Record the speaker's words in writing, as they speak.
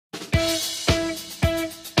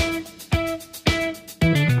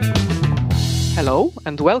Hello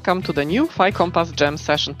and welcome to the new FI-Compass Gem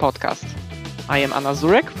Session podcast. I am Anna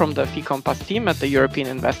Zurek from the FI-Compass team at the European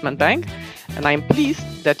Investment Bank, and I am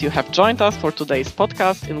pleased that you have joined us for today's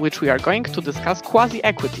podcast in which we are going to discuss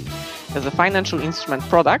quasi-equity as a financial instrument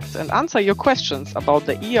product and answer your questions about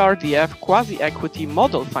the ERDF quasi-equity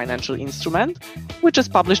model financial instrument, which is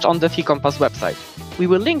published on the FI-Compass website. We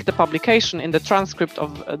will link the publication in the transcript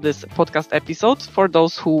of this podcast episode for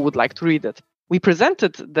those who would like to read it. We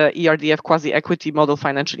presented the ERDF quasi-equity model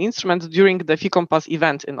financial instrument during the FI-Compass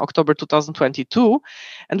event in October 2022,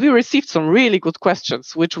 and we received some really good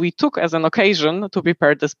questions, which we took as an occasion to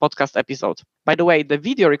prepare this podcast episode. By the way, the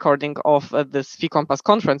video recording of this FI-Compass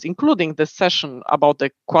conference, including this session about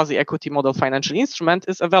the quasi-equity model financial instrument,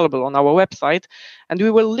 is available on our website, and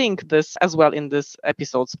we will link this as well in this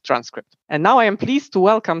episode's transcript. And now I am pleased to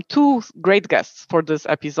welcome two great guests for this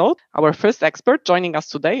episode. Our first expert joining us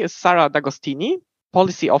today is Sara Dagostini,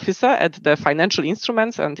 Policy Officer at the Financial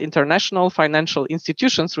Instruments and International Financial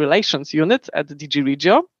Institutions Relations Unit at DG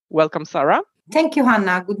REGIO. Welcome, Sara. Thank you,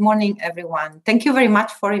 Hannah. Good morning, everyone. Thank you very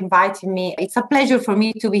much for inviting me. It's a pleasure for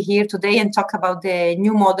me to be here today and talk about the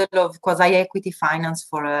new model of quasi-equity finance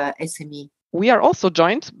for SME. We are also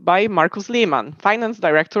joined by Markus Lehmann, Finance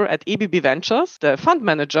Director at ERDF Ventures, the fund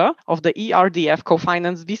manager of the ERDF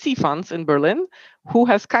co-finance VC funds in Berlin, who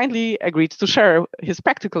has kindly agreed to share his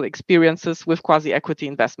practical experiences with quasi-equity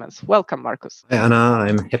investments. Welcome, Markus. Hi, Anna.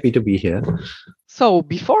 I'm happy to be here. So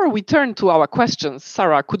before we turn to our questions,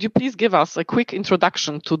 Sara, could you please give us a quick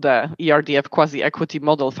introduction to the ERDF quasi-equity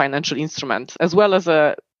model financial instrument, as well as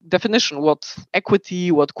a definition what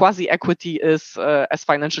equity, what quasi-equity is as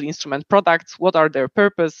financial instrument products, what are their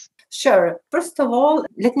purpose? Sure. First of all,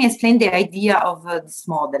 let me explain the idea of this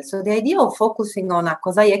model. So the idea of focusing on a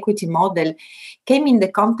quasi-equity model came in the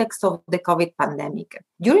context of the COVID pandemic.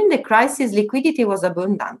 During the crisis, liquidity was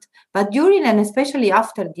abundant, but during and especially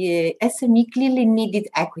after, the SME clearly needed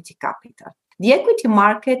equity capital. The equity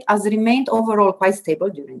market has remained overall quite stable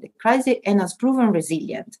during the crisis and has proven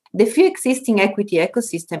resilient. The few existing equity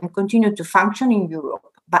ecosystems continue to function in Europe,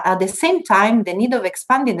 but at the same time, the need of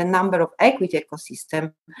expanding the number of equity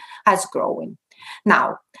ecosystems has grown.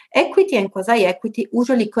 Now, equity and quasi-equity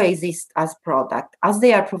usually coexist as products, as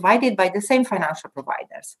they are provided by the same financial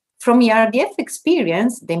providers. From ERDF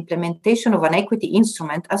experience, the implementation of an equity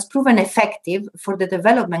instrument has proven effective for the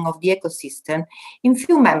development of the ecosystem in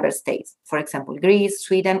few member states, for example, Greece,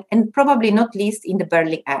 Sweden, and probably not least in the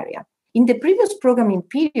Berlin area. In the previous programming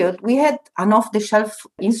period, we had an off-the-shelf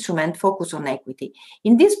instrument focused on equity.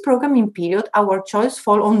 In this programming period, our choice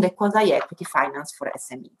fell on the quasi-equity finance for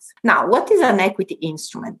SMEs. Now, what is an equity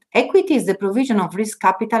instrument? Equity is the provision of risk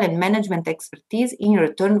capital and management expertise in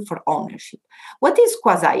return for ownership. What is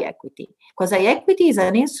quasi-equity? Quasi-equity is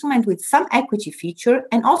an instrument with some equity feature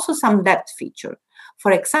and also some debt feature.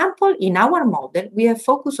 For example, in our model, we have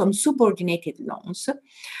focused on subordinated loans,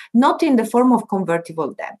 not in the form of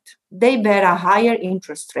convertible debt. They bear a higher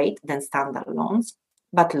interest rate than standard loans,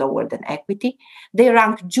 but lower than equity. They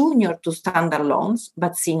rank junior to standard loans,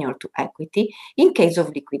 but senior to equity in case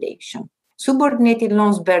of liquidation. Subordinated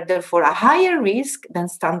loans bear therefore a higher risk than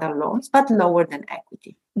standard loans, but lower than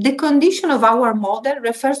equity. The condition of our model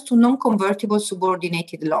refers to non-convertible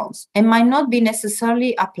subordinated loans and might not be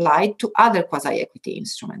necessarily applied to other quasi-equity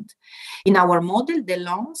instruments. In our model, the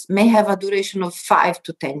loans may have a duration of 5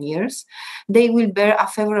 to 10 years. They will bear a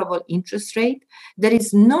favorable interest rate. There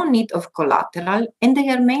is no need of collateral, and they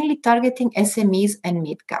are mainly targeting SMEs and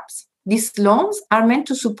mid-caps. These loans are meant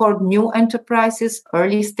to support new enterprises,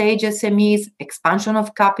 early-stage SMEs, expansion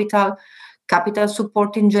of capital, capital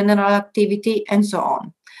support in general activity, and so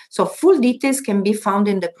on. So full details can be found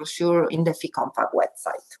in the brochure in the FI-Compass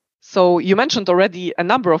website. So you mentioned already a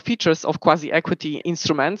number of features of quasi-equity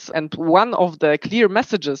instruments, and one of the clear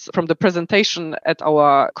messages from the presentation at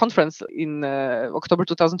our conference in October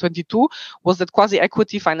 2022 was that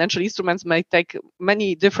quasi-equity financial instruments may take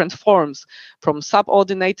many different forms, from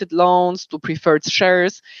subordinated loans to preferred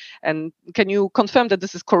shares. And can you confirm that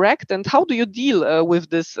this is correct? And how do you deal with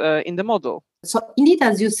this in the model? So indeed,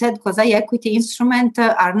 as you said, quasi-equity instruments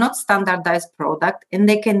are not standardized products and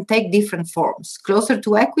they can take different forms, closer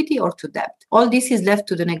to equity or to debt. All this is left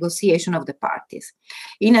to the negotiation of the parties.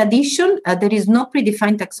 In addition, there is no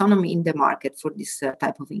predefined taxonomy in the market for this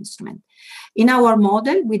type of instrument. In our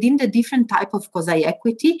model, within the different type of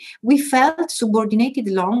quasi-equity, we felt subordinated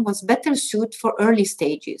loan was better suited for early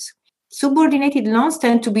stages. Subordinated loans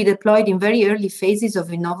tend to be deployed in very early phases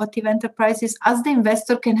of innovative enterprises, as the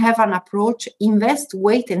investor can have an approach, invest,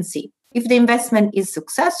 wait and see. If the investment is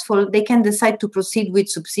successful, they can decide to proceed with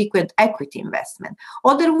subsequent equity investment.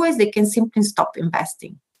 Otherwise, they can simply stop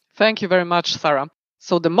investing. Thank you very much, Sara.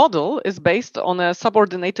 So the model is based on a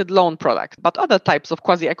subordinated loan product, but other types of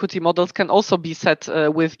quasi-equity models can also be set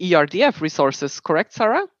with ERDF resources, correct,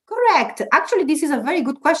 Sara? Correct. Actually, this is a very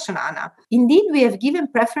good question, Anna. Indeed, we have given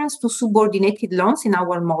preference to subordinated loans in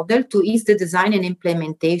our model to ease the design and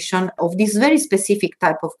implementation of this very specific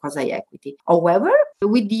type of quasi-equity. However,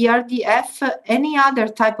 with the ERDF, any other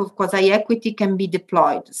type of quasi-equity can be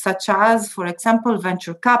deployed, such as, for example,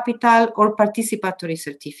 venture capital or participatory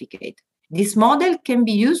certificate. This model can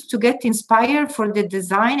be used to get inspired for the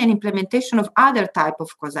design and implementation of other type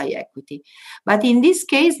of quasi-equity. But in this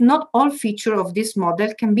case, not all features of this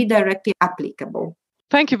model can be directly applicable.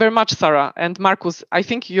 Thank you very much, Sara. And Markus, I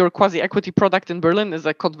think your quasi-equity product in Berlin is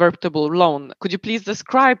a convertible loan. Could you please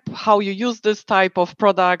describe how you use this type of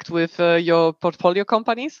product with your portfolio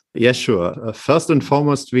companies? Yes, sure. First and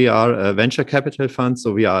foremost, we are a venture capital fund,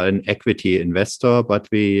 so we are an equity investor, but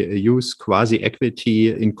we use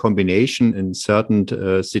quasi-equity in combination in certain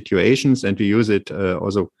situations, and we use it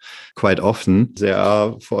also quite often.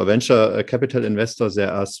 For a venture capital investor,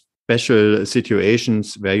 there are special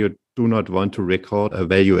situations where you do not want to record a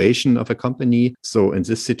valuation of a company. So in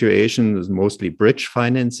this situation, mostly bridge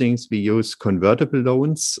financings, we use convertible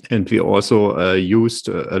loans. And we also used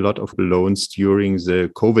a lot of loans during the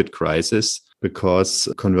COVID crisis, because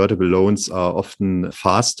convertible loans are often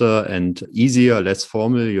faster and easier, less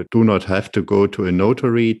formal. You do not have to go to a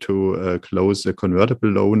notary to close a convertible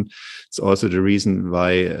loan. It's also the reason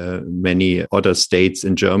why many other states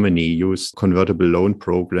in Germany use convertible loan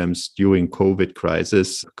programs during COVID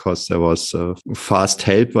crisis, because there was fast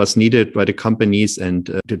help was needed by the companies,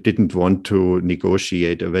 and they didn't want to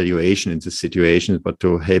negotiate a valuation in this situation, but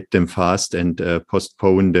to help them fast and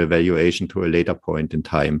postpone the valuation to a later point in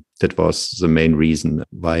time. That was the main reason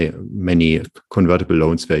why many convertible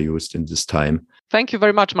loans were used in this time. Thank you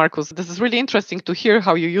very much, Markus. This is really interesting to hear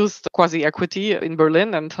how you used quasi-equity in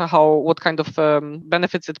Berlin and what kind of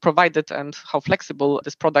benefits it provided and how flexible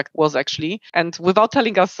this product was actually. And without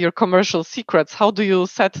telling us your commercial secrets, how do you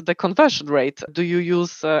set the conversion rate? Do you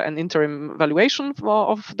use an interim valuation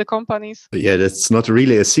of the companies? Yeah, that's not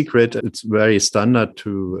really a secret. It's very standard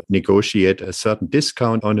to negotiate a certain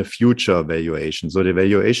discount on a future valuation. So the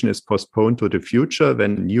valuation is postponed to the future.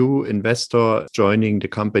 When a new investor joining the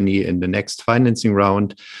company in the next financing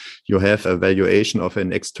round, you have a valuation of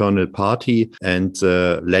an external party, and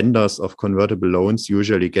lenders of convertible loans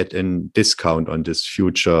usually get a discount on this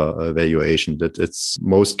future valuation. That it's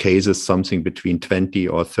most cases something between 20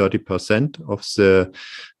 or 30% of the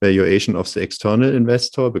valuation of the external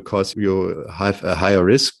investor, because you have a higher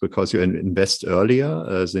risk because you invest earlier.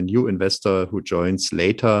 The new investor who joins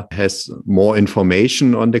later has more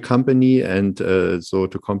information on the company, and so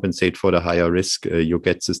to compensate for the higher risk, you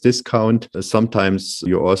get this discount. Sometimes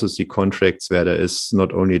you also see contracts where there is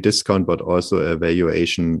not only a discount but also a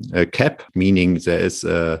valuation cap, meaning there is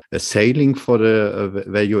a ceiling for the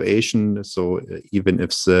valuation. So even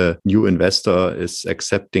if the new investor is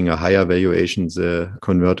accepting a higher valuation, the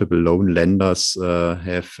convertible loan lenders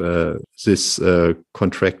have this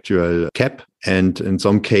contractual cap. And in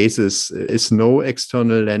some cases, is no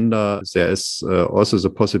external lender. There is also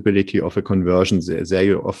the possibility of a conversion. There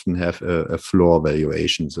you often have a floor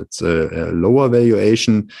valuation. So it's a lower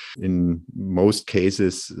valuation. In most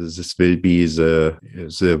cases, this will be the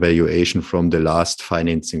valuation from the last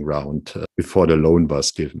financing round before the loan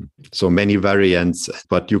was given. So many variants,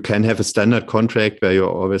 but you can have a standard contract where you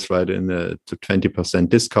always write in a 20%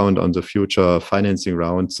 discount on the future financing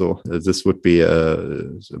round. So this would be a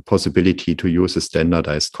possibility to use a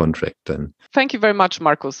standardized contract then. Thank you very much,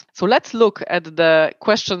 Markus. So let's look at the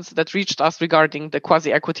questions that reached us regarding the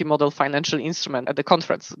quasi-equity model financial instrument at the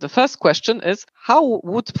conference. The first question is, how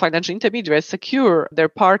would financial intermediaries secure their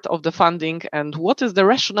part of the funding, and what is the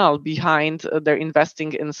rationale behind their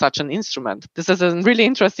investing in such an instrument? This is a really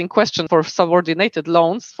interesting question. For subordinated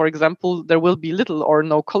loans, for example, there will be little or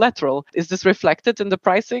no collateral. Is this reflected in the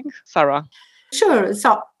pricing? Sara? Sure.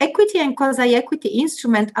 So equity and quasi-equity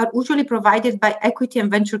instruments are usually provided by equity and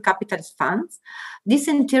venture capital funds. These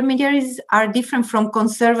intermediaries are different from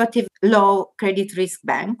conservative low credit risk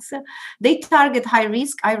banks. They target high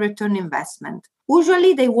risk, high return investment.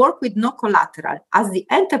 Usually they work with no collateral, as the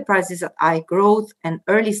enterprises at high growth and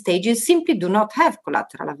early stages simply do not have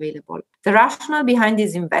collateral available. The rationale behind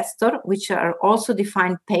these investors, which are also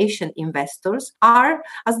defined patient investors, are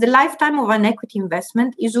as the lifetime of an equity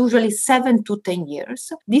investment is usually 7 to 10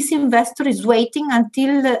 years. This investor is waiting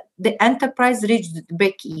until the enterprise reaches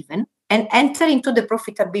break even, and enter into the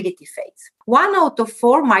profitability phase. 1 out of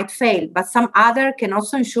 4 might fail, but some other can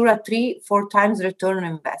also ensure a 3-4 times return on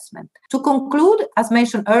investment. To conclude, as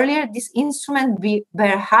mentioned earlier, this instrument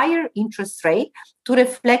bear higher interest rate to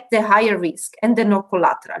reflect the higher risk and the no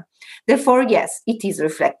collateral. Therefore, yes, it is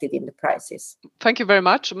reflected in the prices. Thank you very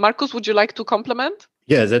much. Markus, would you like to complement?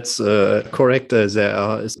 Yeah, that's correct. There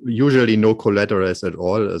are usually no collaterals at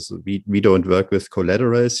all. So we don't work with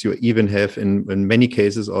collaterals. You even have in many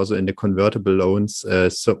cases also in the convertible loans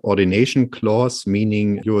subordination clause,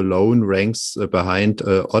 meaning your loan ranks behind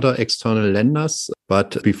other external lenders,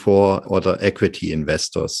 but before other equity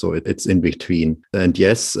investors. So it's in between. And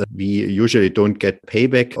yes, we usually don't get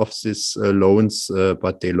payback of these loans,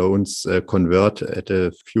 but the loans convert at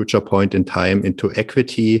a future point in time into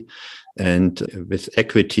equity. And with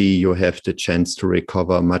equity, you have the chance to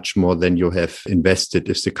recover much more than you have invested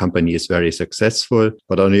if the company is very successful.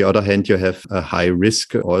 But on the other hand, you have a high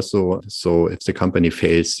risk also. So if the company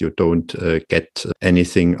fails, you don't get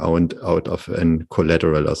anything out of an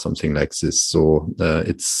collateral or something like this. So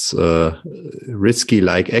it's risky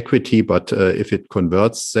like equity, but if it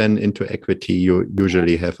converts then into equity, you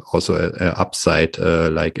usually have also an upside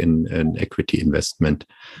like in an equity investment.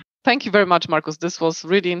 Thank you very much, Markus. This was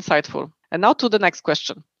really insightful. And now to the next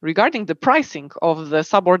question. Regarding the pricing of the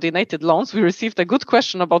subordinated loans, we received a good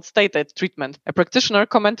question about state aid treatment. A practitioner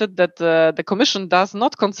commented that the Commission does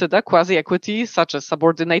not consider quasi-equity, such as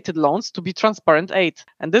subordinated loans, to be transparent aid.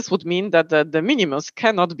 And this would mean that the minimus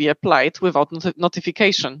cannot be applied without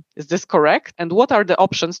notification. Is this correct? And what are the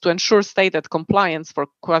options to ensure state aid compliance for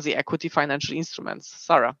quasi-equity financial instruments?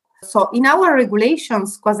 Sara. So in our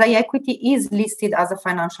regulations, quasi-equity is listed as a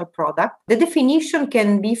financial product. The definition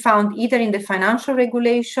can be found either in the financial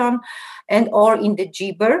regulation and or in the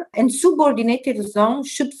GBER, and subordinated loans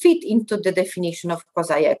should fit into the definition of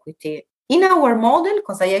quasi-equity. In our model,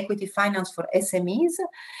 Quasi-equity Finance for SMEs,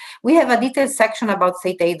 we have a detailed section about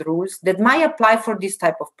state aid rules that might apply for this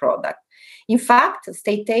type of product. In fact,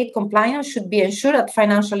 state aid compliance should be ensured at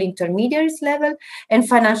financial intermediaries level and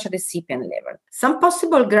financial recipient level. Some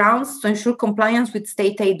possible grounds to ensure compliance with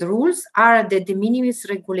state aid rules are the de minimis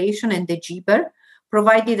regulation and the GBER,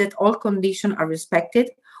 provided that all conditions are respected,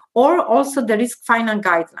 or also the risk finance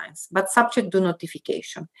guidelines, but subject to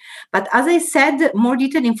notification. But as I said, more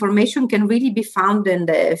detailed information can really be found in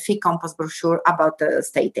the Fee Compass brochure about the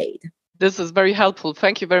state aid. This is very helpful.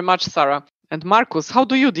 Thank you very much, Sara. And Markus, how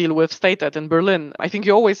do you deal with state aid in Berlin? I think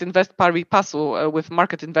you always invest pari passu with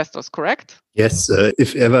market investors, correct? Yes,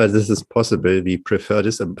 if ever this is possible, we prefer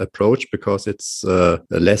this approach because it's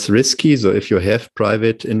less risky. So if you have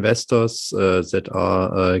private investors that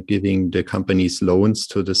are giving the companies loans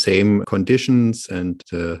to the same conditions and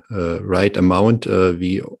the right amount,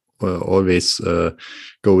 we always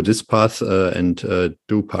go this path and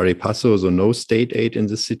do pari passu, so no state aid in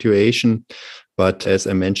this situation. But as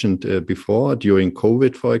I mentioned before, during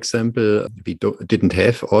COVID, for example, we didn't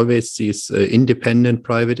have always these independent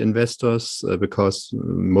private investors because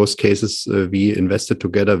in most cases we invested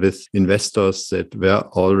together with investors that were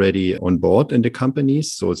already on board in the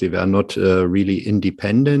companies. So they were not really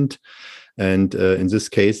independent. And in this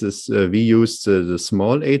cases, we used the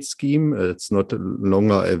small aid scheme. It's not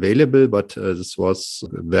longer available, but this was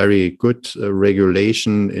very good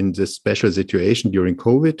regulation in this special situation during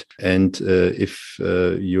COVID. And if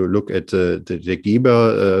you look at the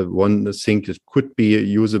GBER, one thing that could be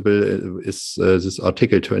usable is this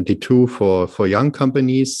Article 22 for young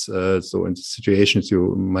companies. So in situations,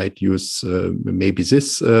 you might use maybe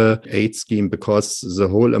this aid scheme because the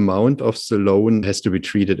whole amount of the loan has to be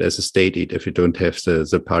treated as a state aid if you don't have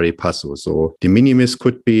the pari passu. So de minimis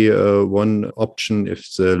could be one option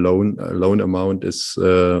if the loan amount is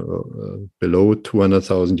below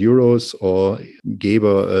 200,000 euros, or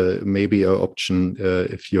GBER maybe an option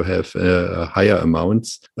if you have higher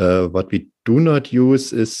amounts. What we do not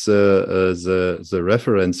use is the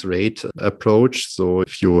reference rate approach. So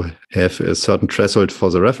if you have a certain threshold for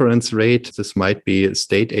the reference rate, this might be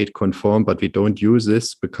state aid conform, but we don't use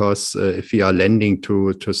this because if we are lending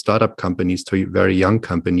to startup companies, to very young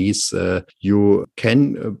companies, you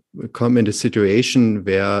can come in a situation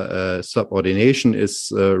where subordination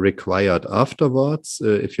is required afterwards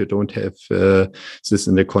if you don't have this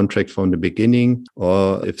in the contract from the beginning,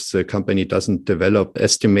 or if the company doesn't develop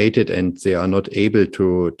estimated and they are not able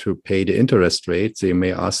to pay the interest rate, they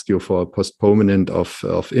may ask you for a postponement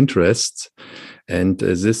of interest. And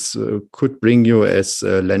this could bring you as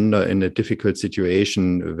a lender in a difficult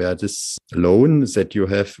situation where this loan that you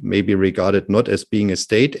have maybe regarded not as being a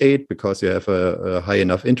state aid because you have a high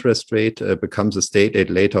enough interest rate becomes a state aid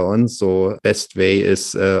later on. So best way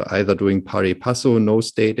is either doing pari passu, no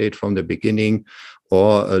state aid from the beginning,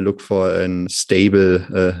 or look for a stable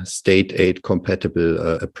state aid compatible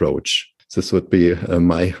approach. This would be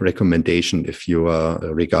my recommendation if you are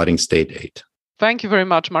regarding state aid. Thank you very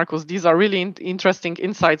much, Markus. These are really interesting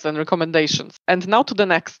insights and recommendations. And now to the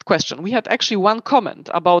next question. We had actually one comment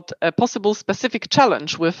about a possible specific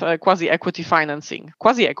challenge with quasi-equity financing.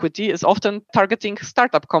 Quasi-equity is often targeting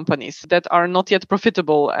startup companies that are not yet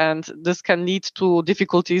profitable, and this can lead to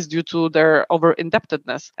difficulties due to their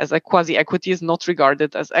over-indebtedness, as a quasi-equity is not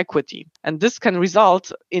regarded as equity. And this can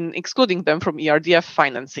result in excluding them from ERDF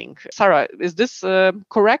financing. Sara, is this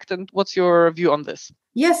correct? And what's your view on this?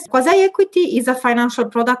 Yes, quasi-equity is a financial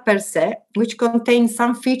product per se, which contains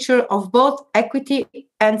some feature of both equity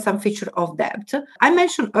and some feature of debt. I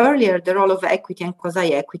mentioned earlier the role of equity and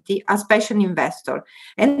quasi-equity as patient investor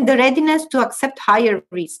and the readiness to accept higher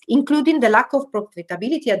risk, including the lack of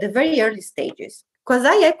profitability at the very early stages.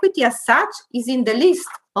 Quasi-equity as such is in the list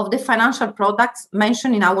of the financial products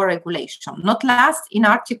mentioned in our regulation, not last in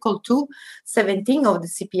Article 2.17 of the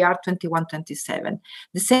CPR 2127,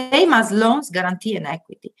 the same as loans, guarantee, and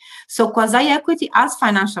equity. So quasi-equity as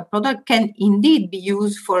financial product can indeed be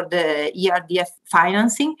used for the ERDF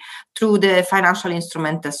financing through the financial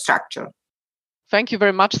instrument structure. Thank you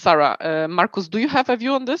very much, Sara. Markus, do you have a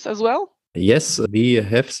view on this as well? Yes, we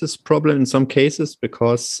have this problem in some cases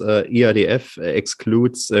because ERDF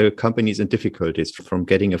excludes companies in difficulties from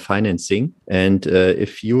getting a financing. And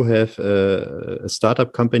if you have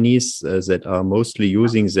startup companies that are mostly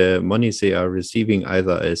using the money they are receiving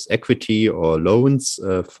either as equity or loans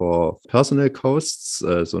for personal costs,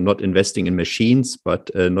 so not investing in machines, but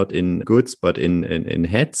not in goods, but in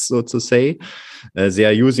heads, so to say, they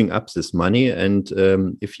are using up this money. And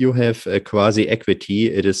if you have a quasi-equity,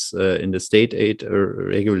 it is in the state aid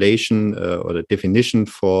regulation or the definition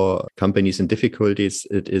for companies in difficulties,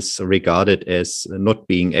 it is regarded as not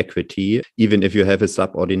being equity, even if you have a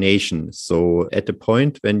subordination. So at the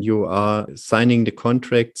point when you are signing the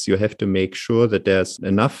contracts, you have to make sure that there's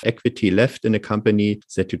enough equity left in a company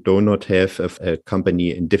that you do not have a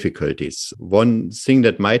company in difficulties. One thing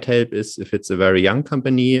that might help is if it's a very young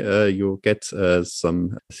company, you get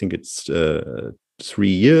some, I think it's 3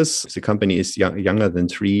 years. If the company is younger than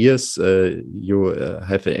 3 years, you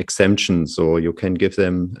have an exemption. So you can give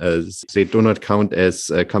them, they do not count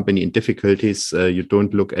as a company in difficulties. You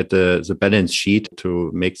don't look at the balance sheet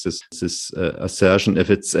to make this assertion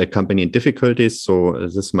if it's a company in difficulties. So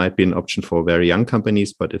this might be an option for very young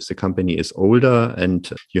companies. But if the company is older and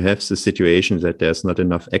you have the situation that there's not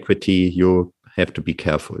enough equity, you have to be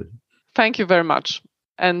careful. Thank you very much.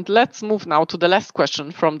 And let's move now to the last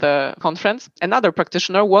question from the conference. Another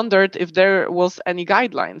practitioner wondered if there was any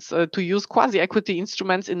guidelines to use quasi-equity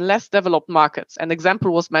instruments in less developed markets. An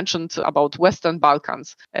example was mentioned about Western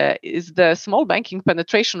Balkans. Is the small banking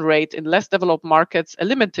penetration rate in less developed markets a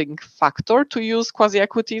limiting factor to use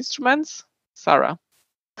quasi-equity instruments? Sara.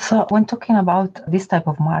 So when talking about this type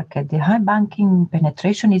of market, the high banking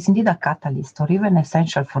penetration is indeed a catalyst or even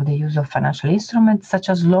essential for the use of financial instruments such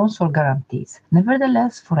as loans or guarantees.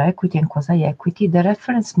 Nevertheless, for equity and quasi-equity, the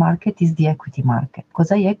reference market is the equity market.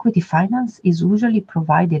 Quasi-equity finance is usually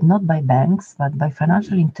provided not by banks, but by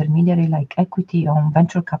financial intermediary like equity-owned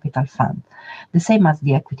venture capital funds, the same as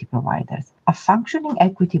the equity providers. A functioning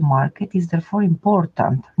equity market is therefore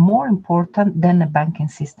important, more important than the banking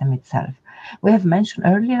system itself. We have mentioned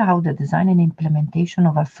earlier how the design and implementation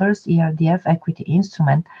of a first ERDF equity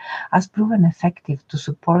instrument has proven effective to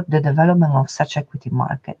support the development of such equity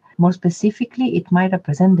market. More specifically, it might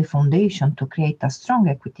represent the foundation to create a strong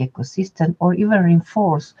equity ecosystem or even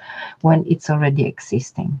reinforce when it's already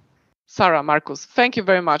existing. Sara, Markus, thank you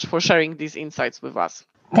very much for sharing these insights with us.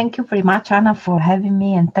 Thank you very much, Anna, for having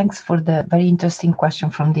me, and thanks for the very interesting question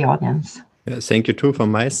from the audience. Thank you too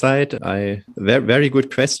from my side. Very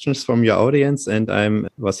good questions from your audience, and I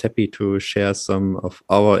was happy to share some of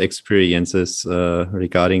our experiences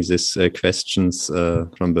regarding these questions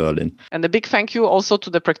from Berlin. And a big thank you also to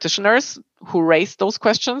the practitioners who raised those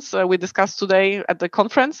questions we discussed today at the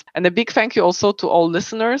conference. And a big thank you also to all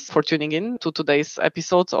listeners for tuning in to today's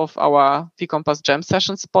episode of our FiCompass Jam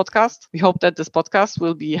Sessions podcast. We hope that this podcast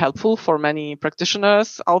will be helpful for many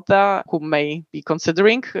practitioners out there who may be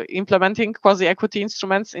considering implementing quasi-equity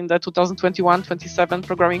instruments in the 2021-27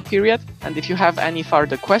 programming period. And if you have any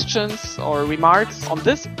further questions or remarks on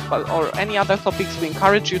this or any other topics, we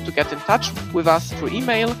encourage you to get in touch with us through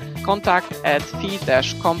email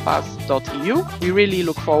contact@fee-compass.eu. We really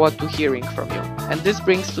look forward to hearing from you. And this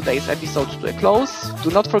brings today's episode to a close.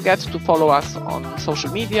 Do not forget to follow us on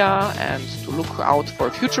social media and to look out for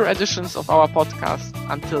future editions of our podcast.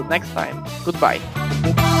 Until next time, goodbye.